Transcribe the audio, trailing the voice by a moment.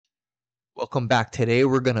Welcome back. Today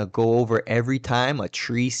we're gonna go over every time a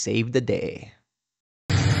tree saved the day.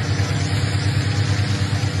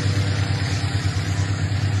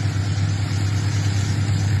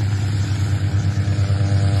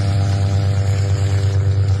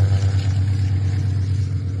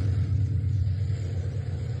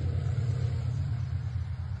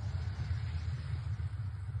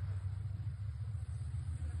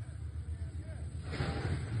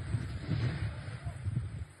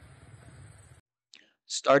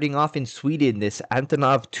 Starting off in Sweden, this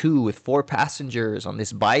Antonov 2 with 4 passengers on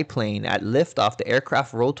this biplane. At liftoff, the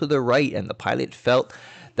aircraft rolled to the right and the pilot felt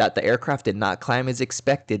that the aircraft did not climb as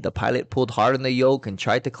expected. The pilot pulled hard on the yoke and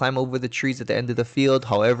tried to climb over the trees at the end of the field.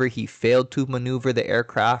 However, he failed to maneuver the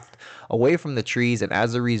aircraft away from the trees and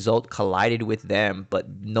as a result collided with them, but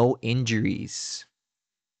no injuries.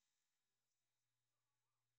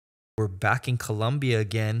 We're back in Colombia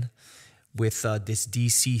again with this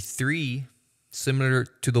DC-3, similar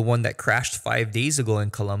to the one that crashed 5 days ago in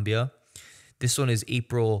Colombia. This one is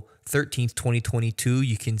April 13th, 2022.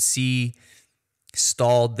 You can see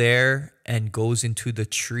stalled there and goes into the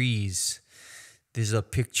trees. There's a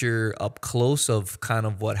picture up close of kind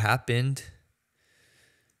of what happened.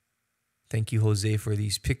 Thank you, Jose, for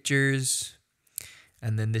these pictures.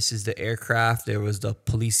 And then this is the aircraft. There was the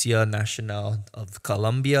Policía Nacional of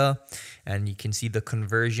Colombia. And you can see the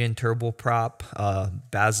conversion turboprop,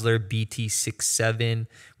 Basler BT67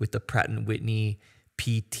 with the Pratt & Whitney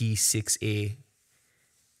PT6A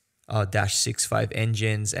 -65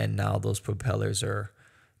 engines. And now those propellers are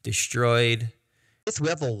destroyed. We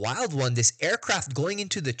have a wild one. This aircraft going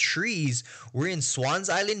into the trees. We're in Swans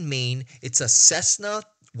Island, Maine. It's a Cessna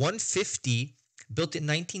 150 built in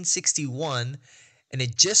 1961. And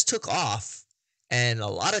it just took off and a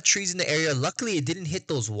lot of trees in the area. Luckily, it didn't hit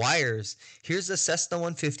those wires. Here's the Cessna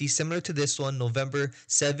 150, similar to this one, November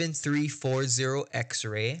 7340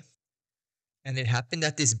 X-ray. And it happened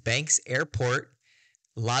at this Banks Airport.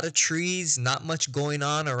 A lot of trees, not much going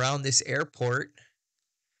on around this airport.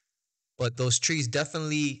 But those trees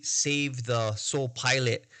definitely saved the sole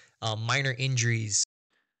pilot, minor injuries.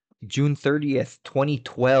 June 30th,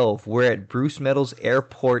 2012, we're at Bruce Meadows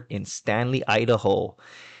Airport in Stanley, Idaho.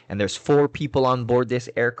 And there's 4 people on board this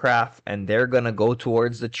aircraft, and they're going to go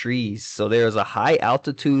towards the trees. So there's a high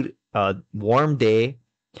altitude, warm day,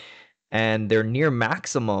 and they're near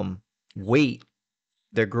maximum weight.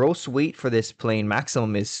 Their gross weight for this plane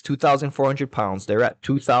maximum is 2,400 pounds. They're at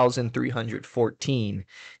 2,314.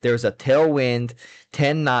 There's a tailwind,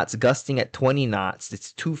 10 knots, gusting at 20 knots.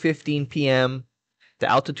 It's 2:15 p.m. The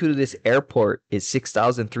altitude of this airport is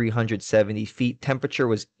 6,370 feet. Temperature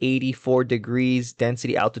was 84 degrees.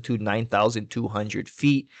 Density altitude 9,200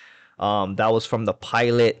 feet. That was from the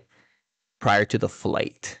pilot prior to the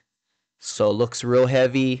flight. So it looks real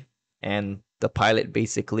heavy. And the pilot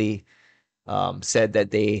basically said that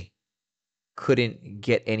they couldn't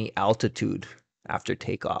get any altitude after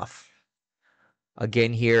takeoff.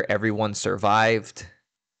 Again, here, everyone survived.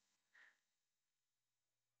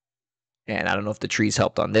 And I don't know if the trees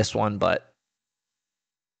helped on this one, but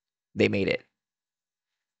they made it.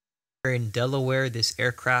 In Delaware, this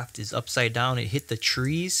aircraft is upside down. It hit the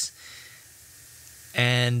trees.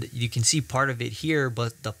 And you can see part of it here,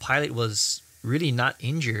 but the pilot was really not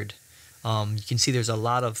injured. You can see there's a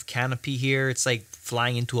lot of canopy here. It's like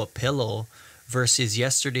flying into a pillow versus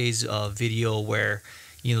yesterday's video where,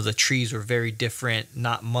 you know, the trees were very different.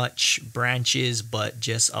 Not much branches, but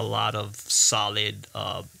just a lot of solid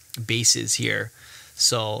bases here.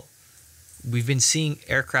 So we've been seeing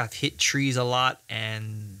aircraft hit trees a lot,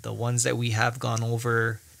 and the ones that we have gone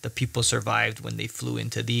over, the people survived when they flew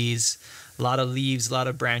into these. A lot of leaves, a lot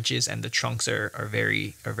of branches, and the trunks are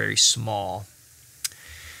very small.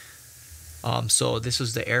 So this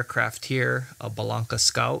was the aircraft here, a Balanca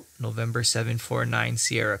Scout, November 749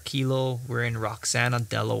 Sierra Kilo. We're in Roxana,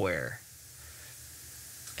 Delaware.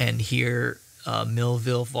 And here,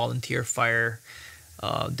 Millville Volunteer Fire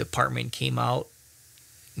Department came out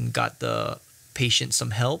and got the patient some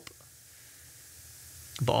help.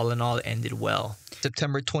 But all in all, it ended well.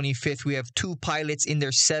 September 25th, we have 2 pilots in their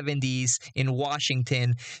 70s in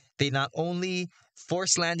Washington. They not only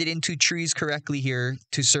force landed into trees correctly here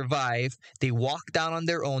to survive, they walked down on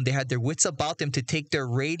their own. They had their wits about them to take their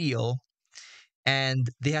radio, and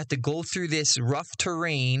they had to go through this rough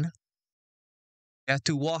terrain. They had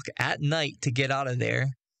to walk at night to get out of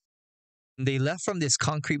there. They left from this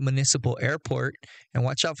concrete municipal airport, and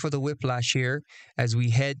watch out for the whiplash here as we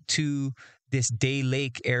head to this Day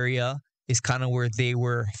Lake area is kind of where they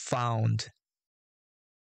were found.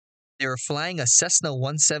 They were flying a Cessna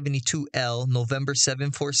 172L. November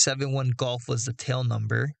 7471 Golf was the tail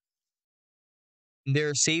number.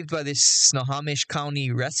 They're saved by this Snohomish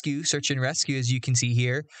County rescue, search and rescue, as you can see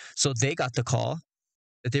here. So they got the call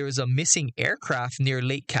that there was a missing aircraft near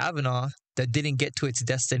Lake Kavanaugh that didn't get to its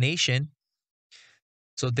destination.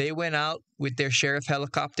 So they went out with their sheriff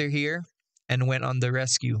helicopter here and went on the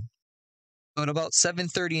rescue. So at about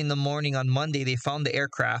 7:30 in the morning on Monday, they found the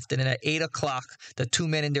aircraft, and then at 8 o'clock, the two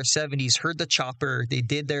men in their 70s heard the chopper. They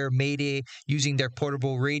did their mayday using their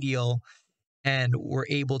portable radio, and were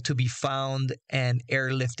able to be found and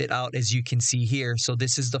airlifted out, as you can see here. So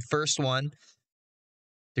this is the first one.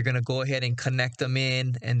 They're going to go ahead and connect them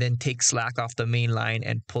in and then take slack off the main line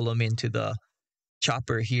and pull them into the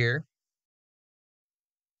chopper here.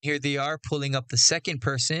 Here they are pulling up the second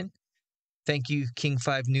person. Thank you, King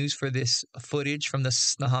 5 News, for this footage from the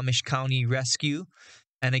Snohomish County rescue.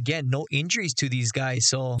 And again, no injuries to these guys.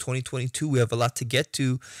 So 2022, we have a lot to get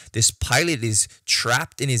to. This pilot is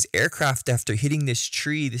trapped in his aircraft after hitting this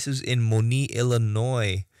tree. This is in Moni,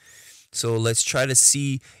 Illinois. So let's try to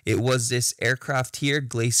see. It was this aircraft here,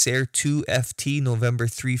 Glacier 2FT, November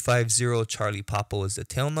 350, Charlie Papa was the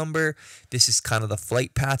tail number. This is kind of the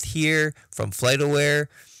flight path here from FlightAware,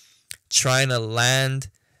 trying to land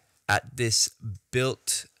at this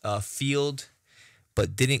built field,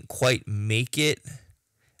 but didn't quite make it.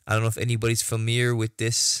 I don't know if anybody's familiar with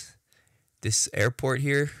this airport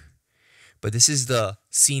here, but this is the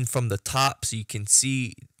scene from the top, so you can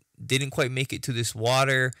see didn't quite make it to this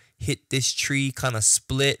water, hit this tree, kind of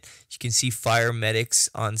split. You can see fire medics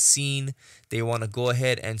on scene. They want to go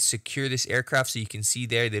ahead and secure this aircraft, so you can see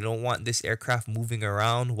there they don't want this aircraft moving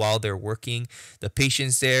around while they're working. The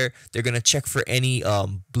patients there, they're going to check for any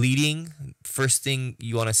bleeding. First thing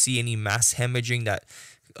you want to see, any mass hemorrhaging, that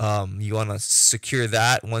you want to secure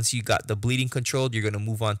that. Once you got the bleeding controlled, you're going to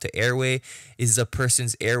move on to airway. Is the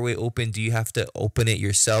person's airway open? Do you have to open it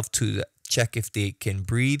yourself to check if they can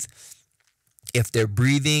breathe? If they're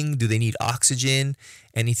breathing, do they need oxygen?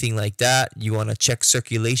 Anything like that. You want to check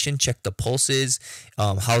circulation, check the pulses.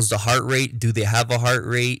 How's the heart rate? Do they have a heart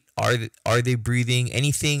rate? Are they breathing?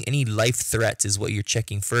 Anything, any life threats is what you're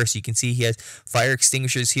checking first. You can see he has fire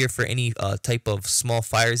extinguishers here for any type of small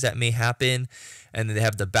fires that may happen. And then they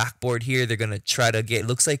have the backboard here. They're going to try to get,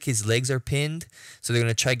 looks like his legs are pinned. So they're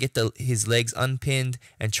going to try to get his legs unpinned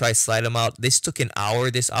and try slide him out. This took an hour,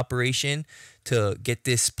 this operation, to get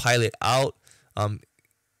this pilot out.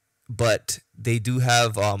 But they do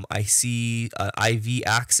have, I see IV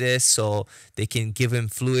access, so they can give him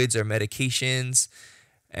fluids or medications.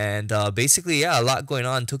 And basically, yeah, a lot going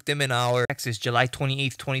on. Took them an hour. Texas, July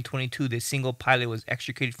 28th, 2022, this single pilot was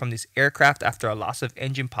extricated from this aircraft after a loss of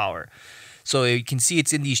engine power. So you can see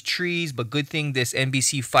it's in these trees, but good thing this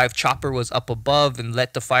NBC-5 chopper was up above and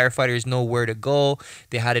let the firefighters know where to go.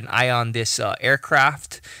 They had an eye on this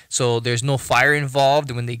aircraft, so there's no fire involved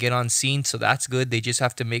when they get on scene, so that's good. They just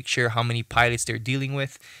have to make sure how many pilots they're dealing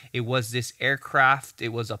with. It was this aircraft. It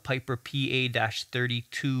was a Piper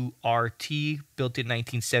PA-32RT built in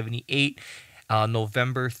 1978.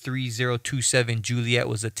 November 3027 Juliet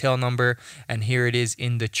was the tail number, and here it is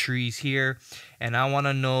in the trees here. And I want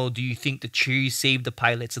to know, do you think the trees saved the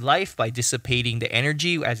pilot's life by dissipating the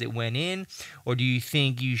energy as it went in, or do you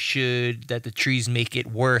think that the trees make it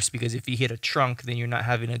worse, because if you hit a trunk, then you're not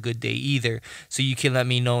having a good day either? So you can let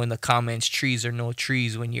me know in the comments, trees or no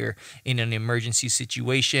trees, when you're in an emergency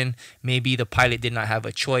situation. Maybe the pilot did not have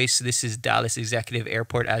a choice. This is Dallas Executive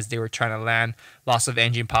Airport as they were trying to land. Loss of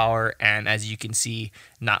engine power, and as you can see,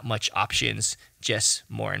 not much options, just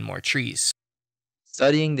more and more trees.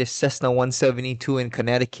 Studying this Cessna 172 in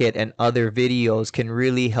Connecticut and other videos can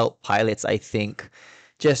really help pilots, I think,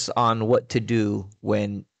 just on what to do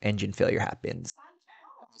when engine failure happens.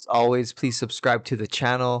 As always, please subscribe to the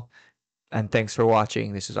channel, and thanks for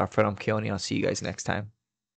watching. This is our friend Keone. I'll see you guys next time.